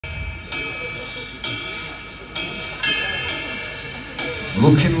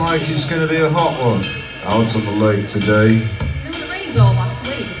Looking like it's going to be a hot one out on the lake today. It rained all last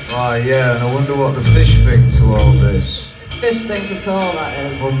week. Ah, yeah, and I wonder what the fish think to all this. Fish think it's all,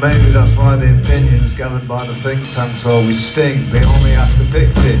 that is. Well, maybe that's why the opinions gathered by the think tanks always stink. They only ask the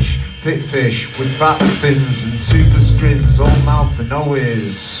fit fish with fat fins and toothless grins, all mouth and no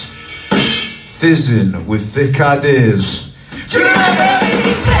ears, fizzing with thick ideas. Do you remember?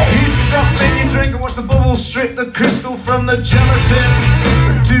 You used to drop in your drink and watch the bubbles strip the crystal from the gelatin.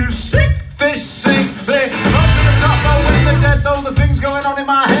 Do sick fish sink? They run to the top, though when they're dead, though the things going on in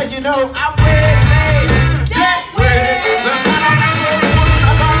my head, you know, I'm with me. Dead with the man on the road,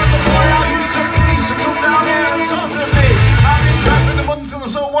 I found the boy I used to please to come down here and talk to me. I've been trapped in the mud until I'm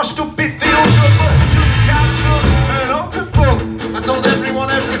so washed up it feels good, but just can't trust an open book. I told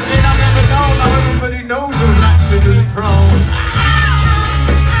everyone everything I've ever known, now everybody knows I was accident prone.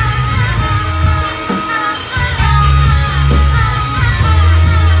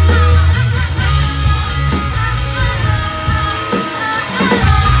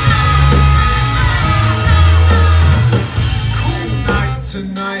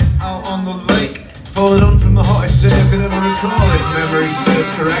 Tonight out on the lake, followed on from the hottest day I could ever recall, if memory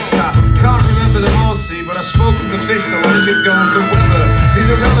serves correct. I can't remember the horsey, but I spoke to the fish though as it goes. The weather is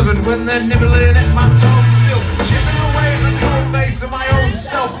irrelevant when they're nibbling at my toes, still chipping away at the cold face of my own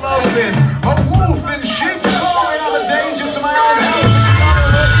self-loathing. A wolf in sheep's clothing, I'm a danger to my own health. You gotta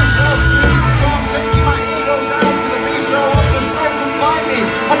hurt yourself soon, don't take my ego down to the bistro of the sun can find me.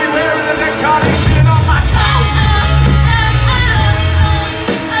 I'll be wearing the dead carnation on my couch.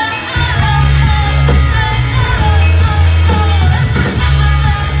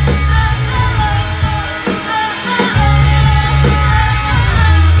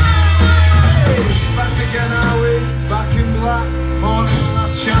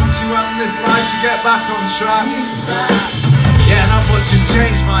 Chance you had this life to get back on track. Yeah, not much has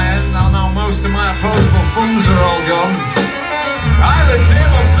changed my end. Now most of my opposable funds are all gone. Eyelids,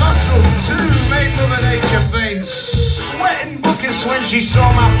 earlobes, nostrils too, made Mother Nature faint. Sweating buckets when she saw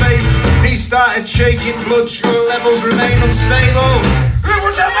my face. Knees started shaking, blood sugar levels remain unstable. It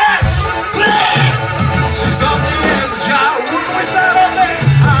was a mess! She's on the edge, I wouldn't wish that on me.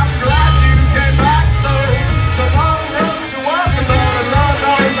 I'm glad you came back though. So long road to walk alone.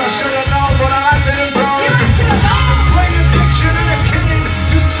 I should have known, but I accident broke. It's a swing addiction and a killing,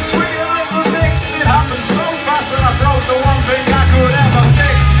 just a sweet little mix. It happened so fast that I broke the one thing I could ever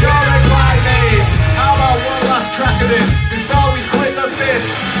fix. You're like me. How about one last crack at it before we quit the bit?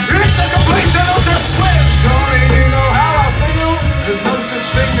 It's a complete and utter swim. Sorry, you know how I feel. There's no such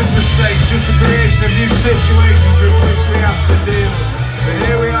thing as mistakes, just the creation of new situations with which we have to deal. So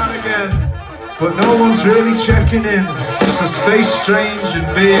here we are again. But no one's really checking in, so stay strange and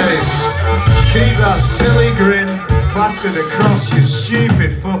be ace. Keep that silly grin plastered across your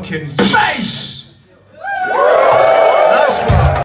stupid fucking face!